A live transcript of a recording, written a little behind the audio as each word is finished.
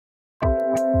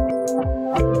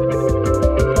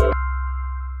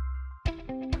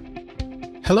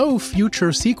Hello, future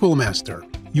SQL Master!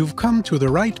 You've come to the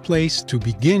right place to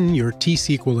begin your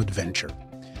T-SQL adventure.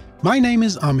 My name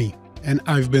is Ami, and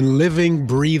I've been living,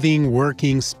 breathing,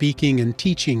 working, speaking, and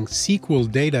teaching SQL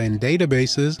data and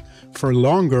databases for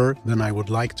longer than I would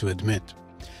like to admit.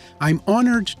 I'm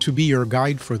honored to be your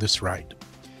guide for this ride.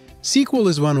 SQL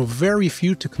is one of very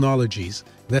few technologies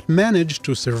that managed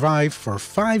to survive for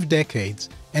 5 decades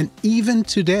and even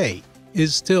today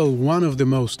is still one of the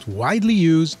most widely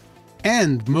used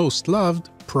and most loved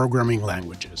programming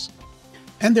languages.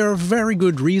 And there are very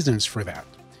good reasons for that.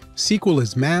 SQL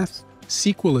is math,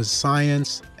 SQL is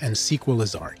science, and SQL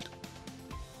is art.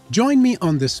 Join me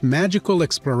on this magical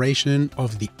exploration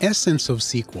of the essence of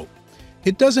SQL.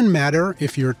 It doesn't matter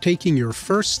if you're taking your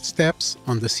first steps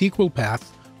on the SQL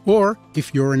path or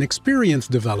if you're an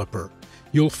experienced developer,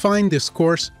 you'll find this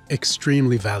course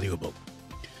extremely valuable.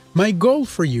 My goal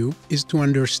for you is to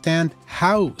understand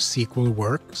how SQL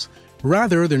works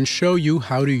rather than show you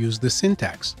how to use the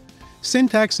syntax.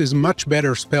 Syntax is much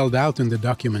better spelled out in the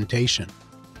documentation.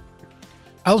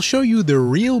 I'll show you the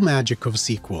real magic of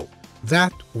SQL,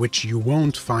 that which you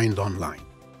won't find online.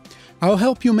 I'll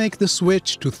help you make the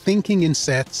switch to thinking in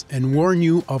sets and warn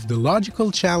you of the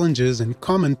logical challenges and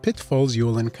common pitfalls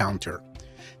you'll encounter.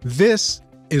 This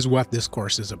is what this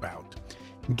course is about.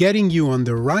 Getting you on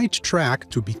the right track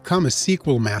to become a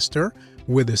SQL master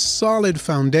with a solid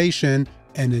foundation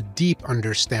and a deep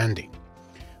understanding.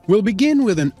 We'll begin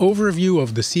with an overview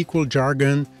of the SQL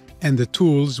jargon and the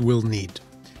tools we'll need.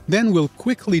 Then we'll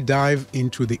quickly dive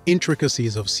into the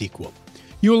intricacies of SQL.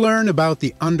 You'll learn about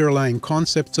the underlying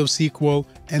concepts of SQL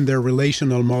and their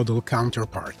relational model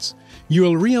counterparts.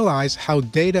 You'll realize how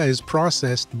data is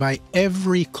processed by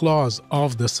every clause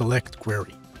of the select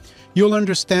query. You'll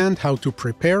understand how to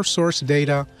prepare source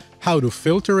data, how to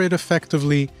filter it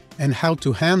effectively, and how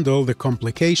to handle the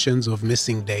complications of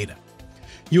missing data.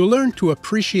 You'll learn to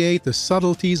appreciate the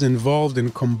subtleties involved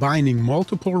in combining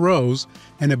multiple rows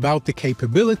and about the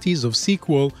capabilities of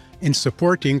SQL in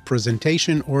supporting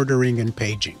presentation ordering and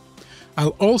paging.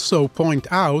 I'll also point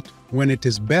out when it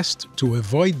is best to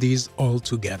avoid these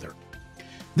altogether.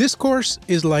 This course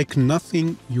is like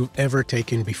nothing you've ever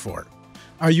taken before.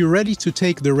 Are you ready to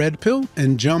take the red pill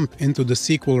and jump into the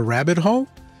SQL rabbit hole?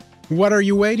 What are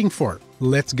you waiting for?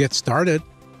 Let's get started.